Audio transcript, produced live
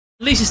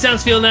Lisa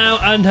Stansfield now,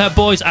 and her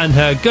boys and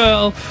her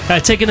girl,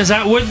 taking us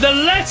out with the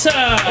letter.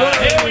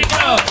 Here we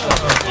go.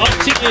 Off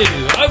to you.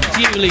 Over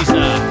to you, Lisa.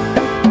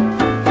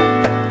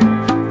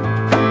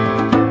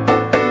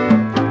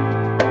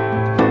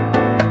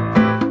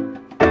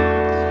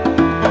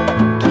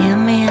 Give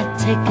me a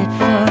ticket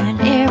for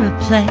an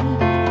aeroplane.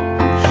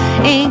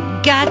 Ain't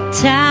got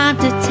time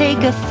to take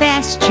a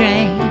fast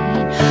train.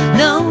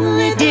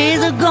 Lonely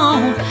days are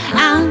gone,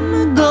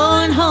 I'm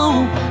going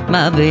home.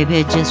 My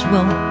baby just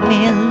wrote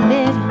me a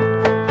letter.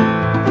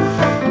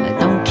 I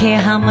don't care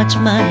how much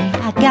money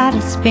I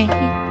gotta spend.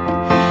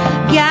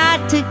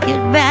 Got to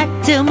get back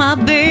to my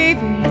baby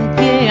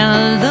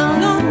again. The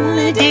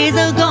lonely days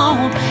are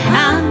gone,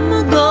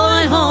 I'm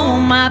going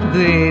home. My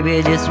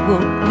baby just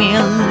wrote me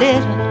a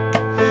letter.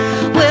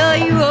 Well,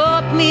 he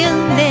wrote me a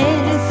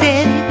letter,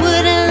 said he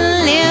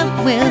wouldn't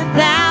live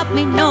without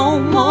me no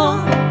more.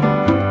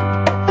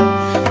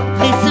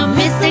 Listen,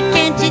 mister,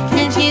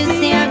 can't you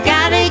see I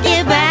gotta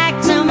get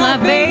back to my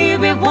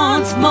baby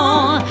once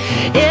more.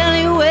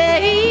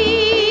 Anyway,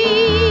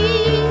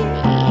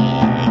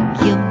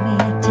 give me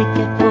a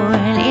ticket for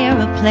an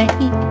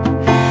aeroplane.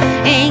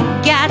 Ain't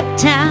got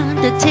time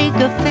to take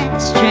a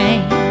fast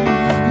train.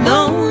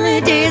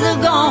 Lonely days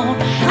are gone,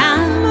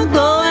 I'm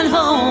going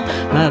home.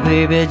 My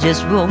baby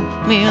just wrote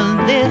me a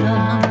letter.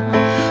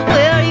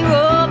 Well, he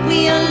wrote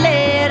me a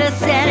letter,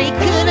 said he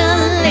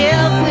couldn't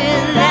live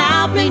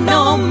without me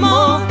no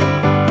more.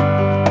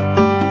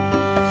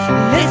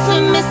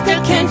 Listen, mister,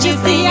 can't you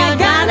see I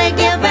gotta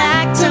get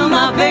back to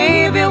my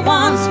baby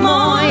once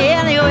more.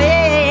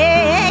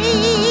 Anyway,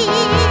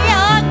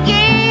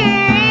 give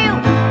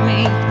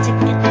me a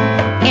ticket to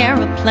an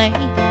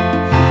aeroplane.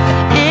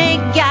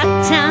 Ain't got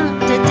time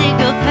to take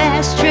a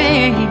fast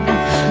train.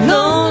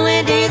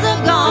 Lonely days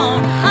are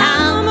gone,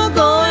 I'm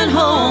going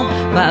home.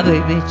 My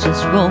baby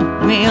just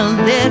wrote me a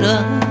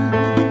letter.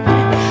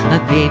 My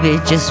baby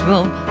just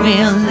wrote me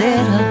a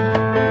letter.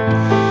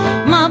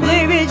 My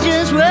baby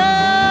just wrote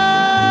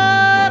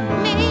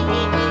me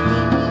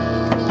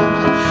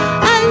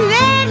a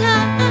letter.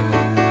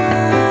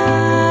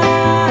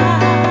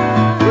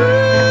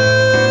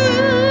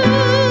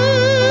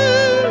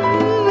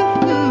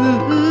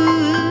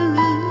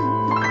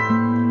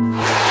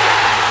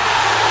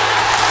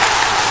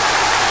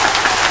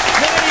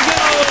 There you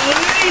go,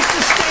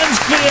 Lisa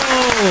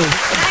Stansfield.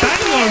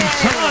 Bang on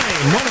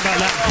time. What about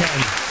that, Ken?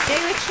 They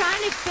were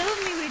trying to film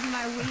me with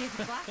my weird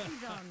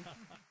glasses on.